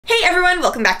Hey everyone,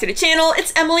 welcome back to the channel.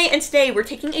 It's Emily, and today we're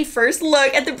taking a first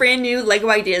look at the brand new LEGO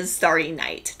Ideas Starry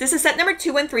Night. This is set number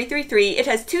 21333. It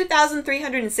has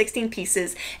 2,316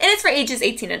 pieces, and it's for ages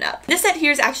 18 and up. This set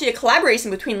here is actually a collaboration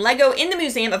between LEGO and the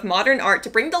Museum of Modern Art to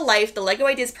bring to life the LEGO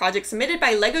Ideas project submitted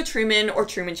by LEGO Truman or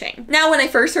Truman Chang. Now, when I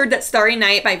first heard that Starry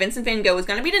Night by Vincent van Gogh was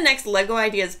going to be the next LEGO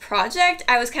Ideas project,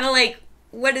 I was kind of like,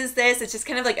 what is this? It's just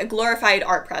kind of like a glorified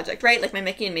art project, right? Like my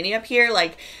Mickey and Minnie up here,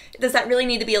 like, does that really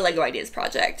need to be a LEGO Ideas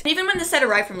project? And even when the set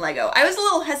arrived from LEGO, I was a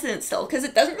little hesitant still because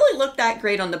it doesn't really look that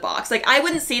great on the box. Like, I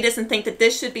wouldn't see this and think that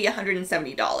this should be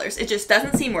 $170. It just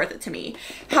doesn't seem worth it to me.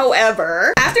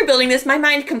 However, after building this, my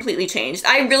mind completely changed.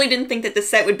 I really didn't think that this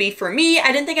set would be for me.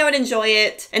 I didn't think I would enjoy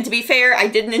it. And to be fair, I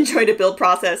didn't enjoy the build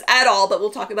process at all, but we'll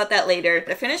talk about that later.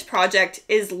 The finished project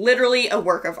is literally a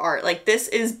work of art. Like, this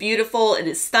is beautiful. It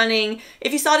is stunning.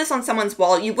 If you saw this on someone's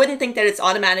wall, you wouldn't think that it's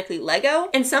automatically LEGO.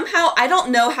 And somehow, I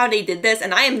don't know how they did this,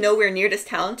 and I am nowhere near this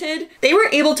talented. They were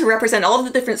able to represent all of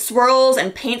the different swirls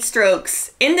and paint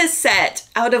strokes in this set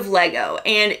out of LEGO,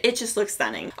 and it just looks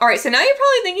stunning. All right, so now you're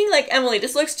probably thinking like, Emily,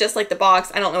 this looks just like the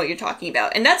box. I don't know what you're talking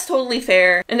about. And that's totally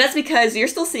fair. And that's because you're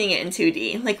still seeing it in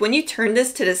 2D. Like when you turn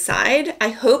this to the side, I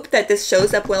hope that this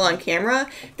shows up well on camera.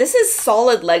 This is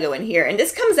solid LEGO in here, and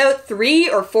this comes out 3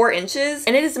 or 4 inches,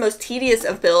 and it is the most tedious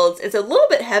of builds. It's a little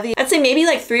bit heavy. I'd say maybe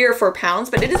like 3 or 4 pounds,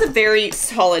 but it is a very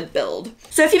solid build.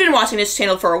 So if you've been watching this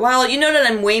channel for a while, you know that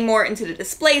I'm way more into the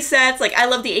display sets. Like I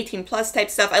love the 18+ type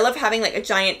stuff. I love having like a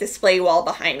giant display wall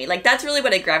behind me. Like that's really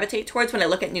what I gravitate towards when I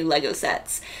look at new LEGO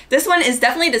sets. This one is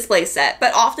definitely a display set,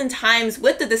 but oftentimes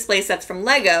with the display sets from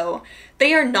LEGO,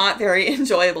 they are not very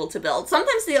enjoyable to build.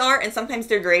 Sometimes they are, and sometimes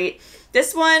they're great.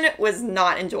 This one was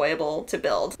not enjoyable to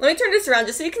build. Let me turn this around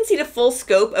just so you can see the full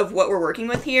scope of what we're working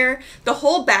with here. The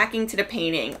whole backing to the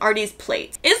painting are these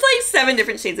plates. It's like 7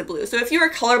 different shades of blue. So if you are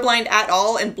colorblind at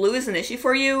all and blue is an issue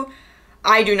for you,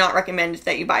 I do not recommend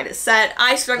that you buy this set.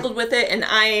 I struggled with it and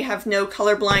I have no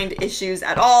colorblind issues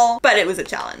at all, but it was a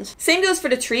challenge. Same goes for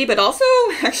the tree, but also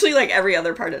actually like every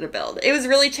other part of the build. It was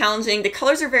really challenging. The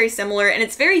colors are very similar and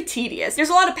it's very tedious.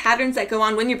 There's a lot of patterns that go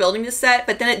on when you're building this set,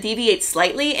 but then it deviates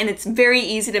slightly and it's very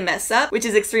easy to mess up, which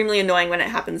is extremely annoying when it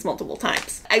happens multiple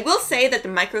times. I will say that the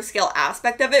micro scale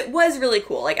aspect of it was really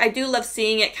cool. Like I do love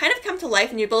seeing it kind of come to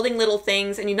life and you're building little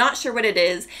things and you're not sure what it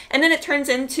is, and then it turns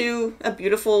into a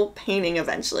beautiful painting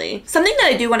eventually. Something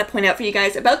that I do want to point out for you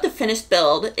guys about the finished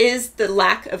build is the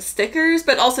lack of stickers,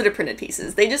 but also the printed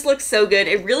pieces. They just look so good.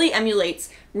 It really emulates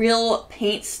real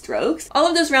paint strokes. All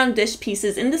of those round dish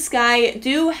pieces in the sky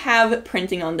do have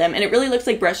printing on them, and it really looks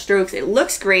like brush strokes. It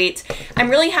looks great. I'm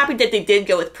really happy that they did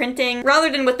go with printing rather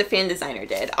than what the fan designer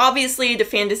did. Obviously, the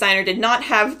fan designer did not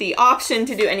have the option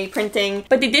to do any printing,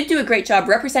 but they did do a great job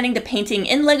representing the painting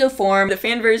in LEGO form. The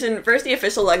fan version versus the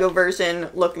official LEGO version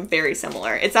look very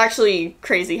similar. It's actually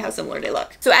crazy how similar they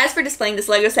look. So as for displaying this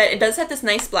LEGO set, it does have this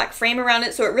nice black frame around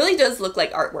it, so it really does look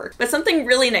like artwork. But something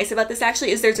really nice about this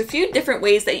actually is there's a few different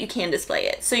ways that you can display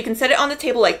it. So you can set it on the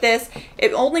table like this.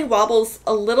 It only wobbles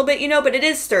a little bit, you know, but it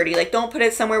is sturdy. Like don't put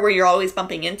it somewhere where you're always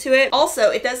bumping into it.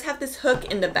 Also, it does have this hook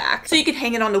in the back, so you could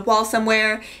hang it on the wall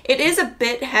somewhere. It is a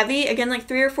bit heavy, again, like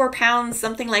 3 or 4 pounds,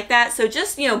 something like that. So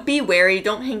just, you know, be wary.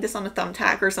 Don't hang this on a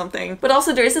thumbtack or something. But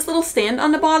also there is this little stand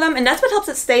on the bottom, and that's what helps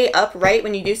it stay upright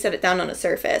when you do set it down on a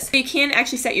surface. You can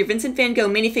actually set your Vincent van Gogh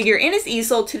minifigure and his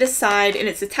easel to the side, and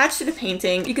it's attached to the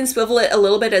painting. You can swivel it a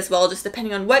little bit as well, just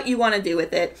depending on what you want to do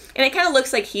with it. And it kind of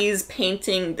looks like he's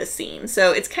painting the scene.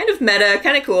 So it's kind of meta,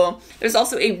 kind of cool. There's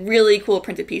also a really cool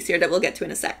printed piece here that we'll get to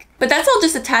in a sec. But that's all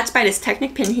just attached by this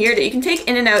Technic pin here that you can take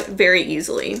in and out very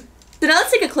easily. So now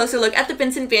let's take a closer look at the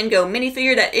Vincent van Gogh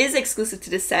minifigure that is exclusive to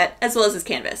this set, as well as his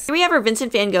canvas. Here we have our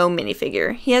Vincent van Gogh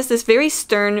minifigure. He has this very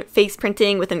stern face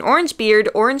printing with an orange beard,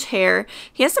 orange hair.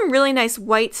 He has some really nice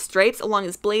white stripes along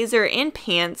his blazer and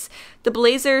pants. The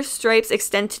blazer stripes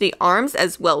extend to the arms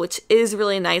as well, which is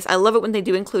really nice. I love it when they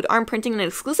do include arm printing in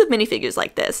exclusive minifigures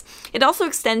like this. It also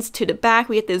extends to the back.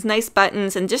 We get those nice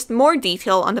buttons and just more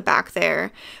detail on the back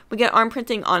there. We get arm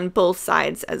printing on both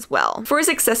sides as well. For his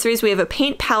accessories, we have a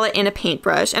paint palette and a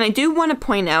paintbrush, and I do want to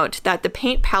point out that the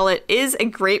paint palette is a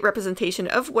great representation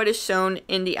of what is shown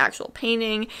in the actual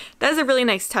painting. That is a really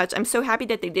nice touch. I'm so happy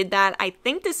that they did that. I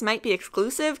think this might be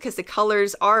exclusive because the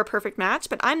colors are a perfect match,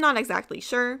 but I'm not exactly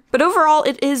sure. But overall,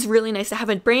 it is really nice to have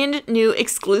a brand new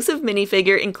exclusive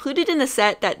minifigure included in the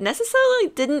set that necessarily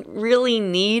didn't really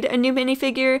need a new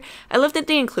minifigure. I love that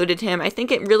they included him. I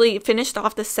think it really finished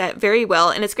off the set very well,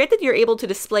 and it's great that you're able to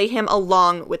display him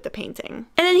along with the painting.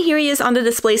 And then here he is on the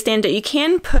display stand that you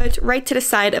can put right to the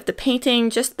side of the painting,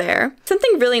 just there.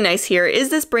 Something really nice here is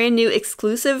this brand new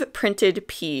exclusive printed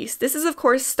piece. This is of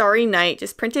course Starry Night,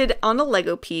 just printed on a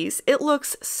Lego piece. It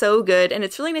looks so good, and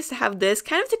it's really nice to have this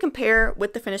kind of to compare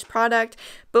with the finished product.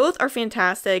 Both are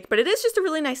fantastic, but it is just a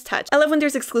really nice touch. I love when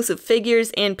there's exclusive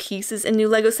figures and pieces in new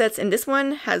Lego sets, and this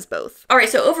one has both. Alright,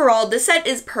 so overall, this set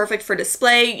is perfect for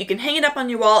display. You can hang it up on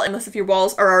your wall unless if your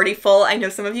walls are already full. I know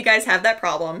some of you guys have that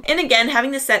problem. And again,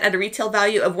 having this set at a retail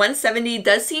value of $170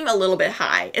 does seem a little bit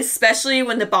high, especially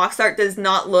when the box art does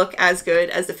not look as good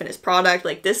as the finished product.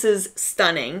 Like, this is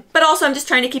stunning. But also, I'm just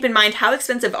trying to keep in mind how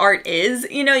expensive art is.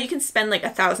 You know, you can spend like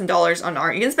 $1,000 on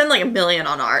art. You can spend like $1 million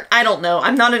on art. I don't know.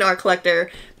 I'm not an art collector.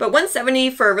 But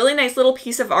 $170 for a really nice little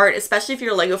piece of art, especially if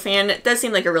you're a Lego fan, does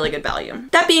seem like a really good value.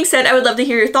 That being said, I would love to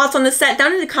hear your thoughts on this set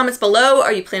down in the comments below.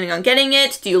 Are you planning on getting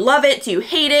it? Do you love it? Do you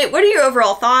hate it? What are your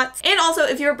overall thoughts? And also,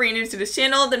 if you're brand new to this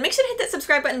channel, then make sure to hit that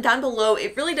subscribe button down below.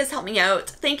 It really does help me out.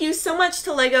 Thank you so much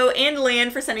to LEGO and LAN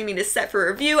for sending me this set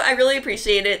for review. I really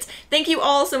appreciate it. Thank you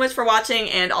all so much for watching,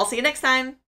 and I'll see you next time.